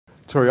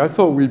Terry, I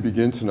thought we'd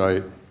begin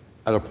tonight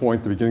at a point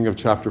at the beginning of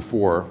chapter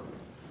 4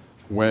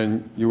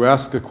 when you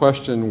ask a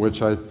question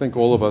which I think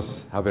all of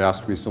us have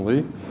asked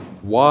recently.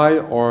 Why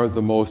are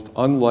the most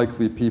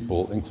unlikely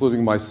people,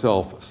 including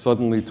myself,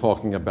 suddenly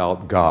talking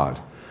about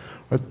God?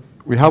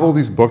 We have all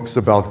these books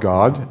about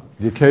God.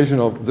 The occasion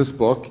of this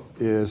book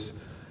is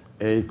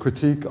a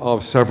critique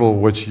of several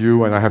which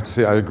you, and I have to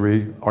say I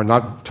agree, are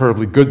not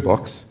terribly good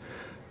books.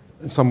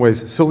 In some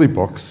ways, silly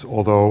books,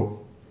 although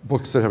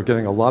books that are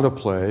getting a lot of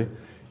play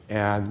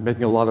and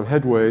making a lot of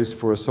headways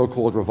for a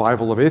so-called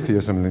revival of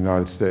atheism in the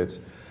United States.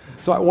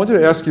 So I wanted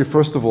to ask you,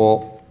 first of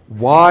all,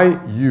 why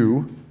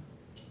you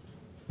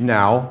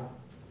now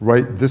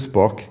write this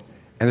book,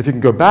 and if you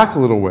can go back a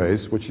little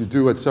ways, which you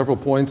do at several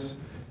points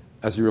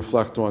as you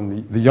reflect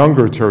on the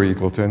younger Terry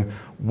Eagleton,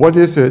 what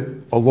is it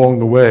along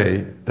the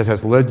way that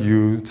has led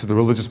you to the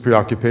religious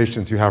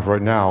preoccupations you have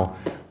right now,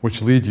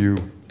 which lead you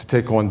to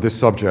take on this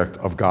subject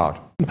of God?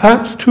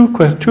 Perhaps two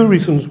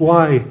reasons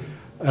why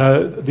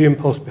the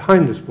impulse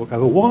behind this book.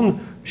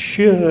 One,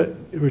 sheer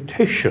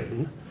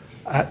irritation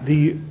at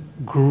the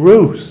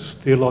gross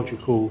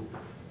theological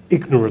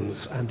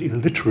ignorance and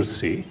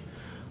illiteracy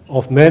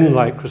of men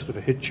like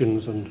Christopher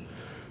Hitchens and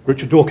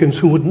Richard Dawkins,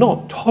 who would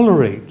not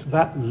tolerate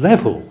that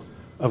level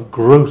of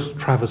gross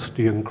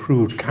travesty and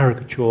crude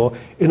caricature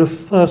in a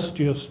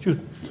first-year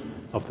student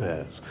of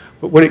theirs.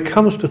 But when it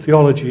comes to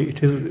theology,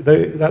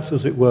 that's,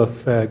 as it were,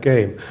 fair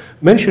game.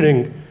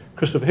 Mentioning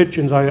Christopher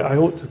Hitchens, I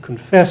ought to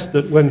confess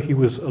that when he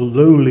was a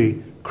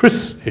lowly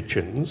Chris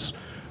Hitchens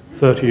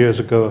 30 years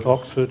ago at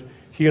Oxford,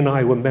 he and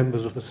I were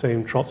members of the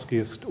same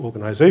Trotskyist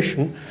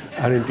organization,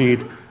 and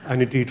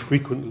indeed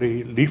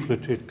frequently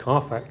leafleted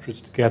car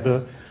factories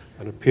together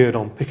and appeared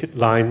on picket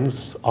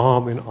lines,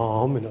 arm in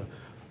a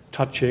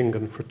touching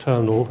and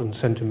fraternal and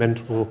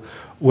sentimental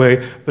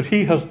way. But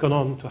he has gone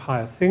on to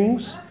higher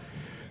things.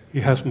 He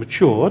has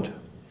matured.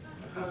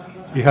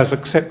 He has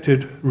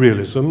accepted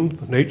realism,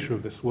 the nature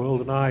of this world,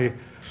 and I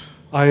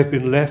have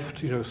been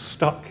left,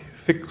 stuck,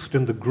 fixed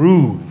in the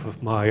groove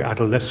of my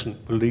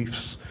adolescent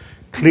beliefs,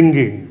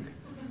 clinging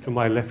to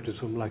my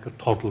leftism like a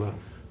toddler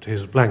to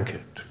his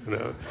blanket.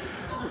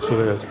 So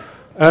there's.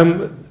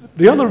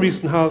 The other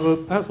reason, however,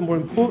 perhaps the more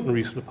important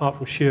reason, apart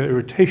from sheer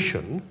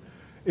irritation,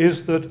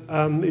 is that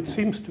it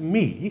seems to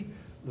me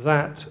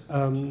that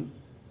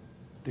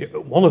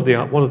one of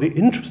the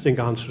interesting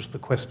answers to the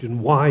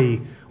question why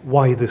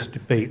this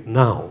debate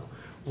now?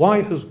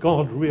 Why has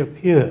God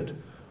reappeared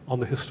on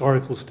the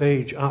historical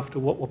stage after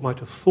what one might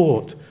have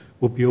thought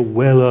would be a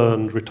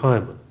well-earned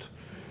retirement?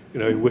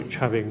 In which,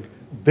 having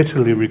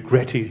bitterly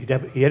regretted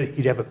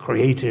he'd ever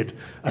created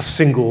a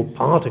single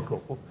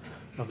particle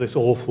of this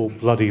awful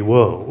bloody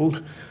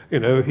world,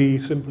 he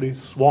simply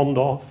swanned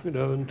off,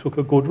 and took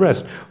a good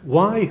rest.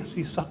 Why has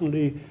he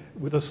suddenly,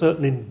 with a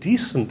certain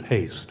indecent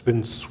haste,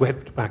 been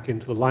swept back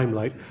into the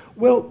limelight?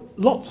 Well,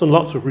 lots and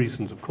lots of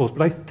reasons, of course,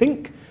 but I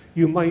think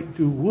you might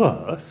do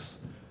worse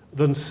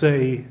than,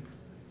 say,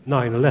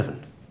 9/11.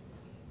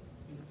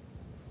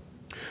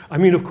 I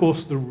mean, of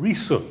course, the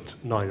recent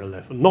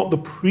 9/11, not the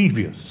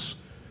previous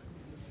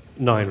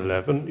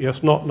 9/11.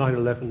 Yes, not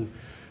 9/11,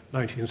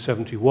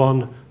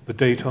 1971, the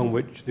date on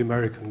which the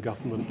American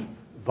government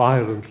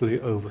violently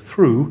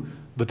overthrew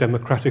the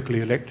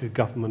democratically elected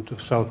government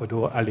of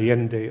Salvador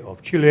Allende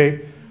of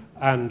Chile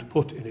and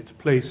put in its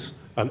place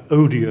an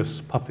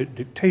odious puppet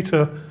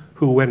dictator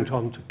who went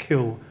on to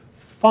kill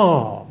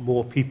far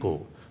more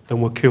people than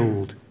were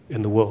killed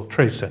in the World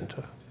Trade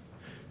Center.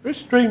 It's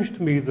strange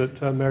to me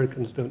that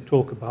Americans don't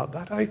talk about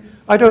that.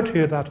 I don't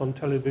hear that on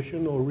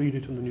television or read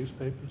it in the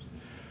newspapers.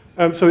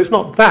 So it's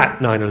not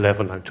that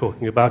 9/11 I'm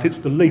talking about, it's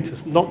the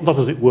latest, not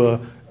as it were,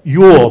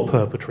 your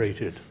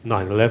perpetrated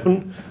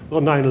 9/11,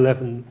 or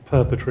 9/11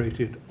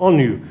 perpetrated on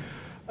you.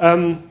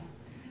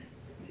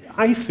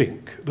 I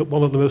think that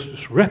one of the most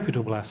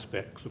disreputable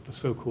aspects of the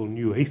so-called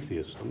new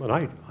atheism, and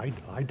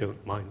I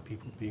don't mind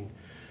people being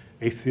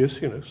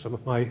atheists, some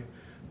of my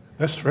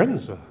best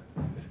friends are,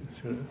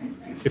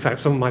 in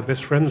fact, some of my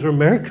best friends are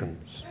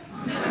Americans.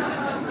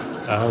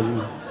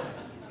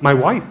 My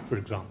wife, for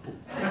example,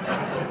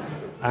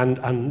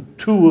 and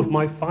 2 of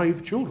my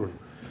 5 children.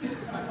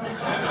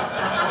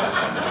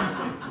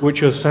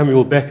 Which, as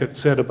Samuel Beckett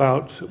said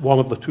about one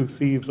of the 2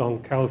 thieves on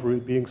Calvary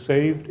being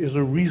saved, is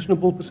a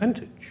reasonable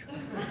percentage.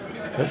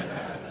 Yes.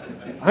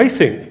 I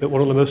think that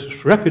one of the most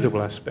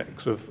disreputable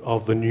aspects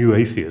of the new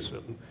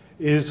atheism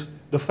is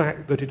the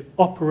fact that it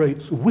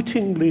operates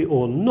wittingly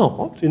or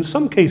not, in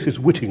some cases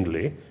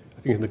wittingly,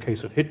 I think in the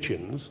case of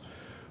Hitchens,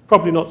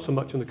 probably not so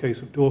much in the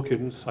case of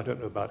Dawkins, I don't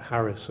know about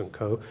Harris and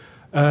co.,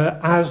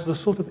 as the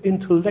sort of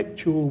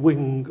intellectual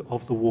wing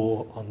of the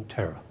war on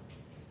terror.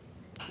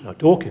 Now,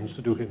 Dawkins,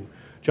 to do him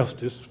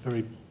justice,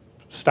 very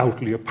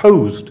stoutly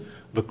opposed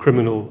the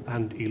criminal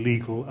and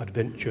illegal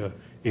adventure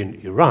in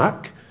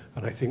Iraq,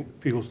 and I think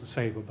feels the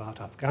same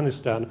about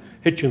Afghanistan.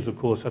 Hitchens, of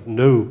course, had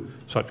no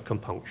such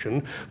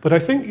compunction. But I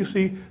think, you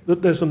see,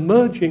 that there's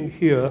emerging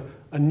here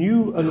a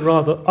new and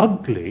rather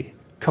ugly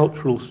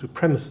cultural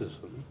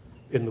supremacism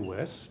in the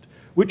West,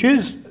 which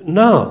is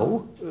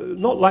now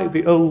not like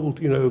the old,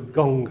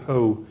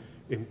 gung-ho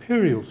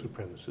imperial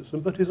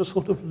supremacism, but is a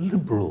sort of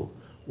liberal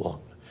one.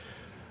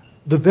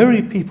 The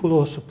very people who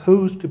are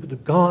supposed to be the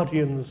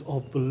guardians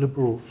of the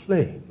liberal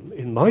flame,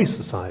 in my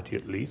society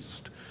at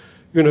least,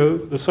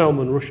 the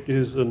Salman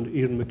Rushdies and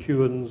Ian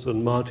McEwans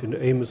and Martin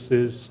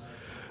Amoses,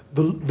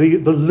 the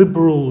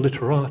liberal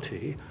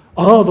literati,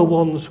 are the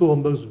ones who are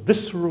most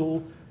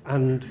visceral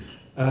and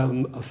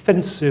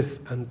offensive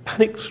and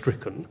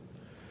panic-stricken,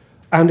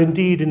 and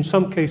indeed, in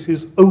some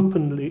cases,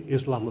 openly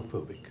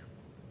Islamophobic.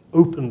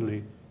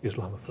 Openly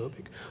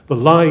Islamophobic. The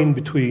line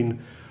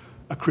between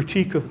a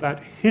critique of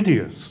that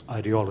hideous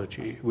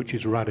ideology, which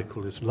is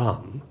radical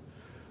Islam,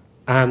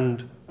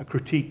 and a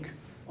critique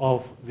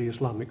of the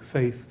Islamic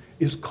faith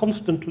is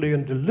constantly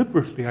and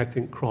deliberately, I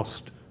think,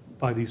 crossed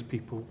by these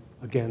people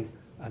again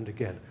and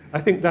again.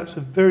 I think that's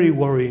a very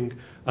worrying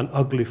and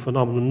ugly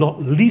phenomenon,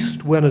 not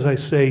least when, as I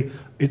say,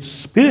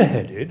 it's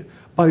spearheaded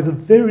by the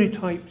very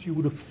types you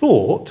would have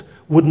thought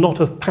would not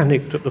have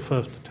panicked at the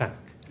first attack.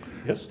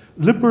 Yes?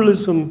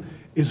 Liberalism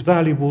is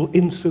valuable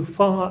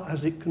insofar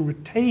as it can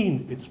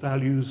retain its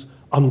values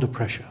under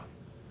pressure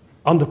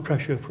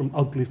from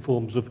ugly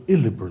forms of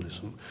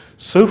illiberalism.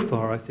 So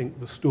far, I think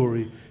the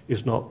story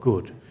is not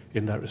good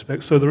in that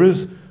respect. So there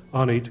is,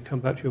 Arnie, to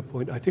come back to your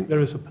point, I think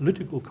there is a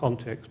political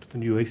context to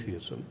new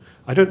atheism.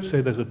 I don't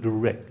say there's a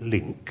direct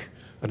link,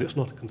 and it's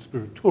not a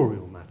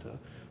conspiratorial matter,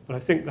 but I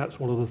think that's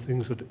one of the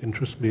things that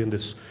interests me in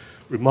this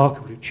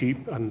remarkably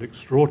cheap and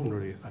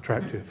extraordinarily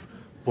attractive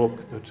book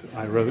that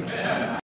I wrote.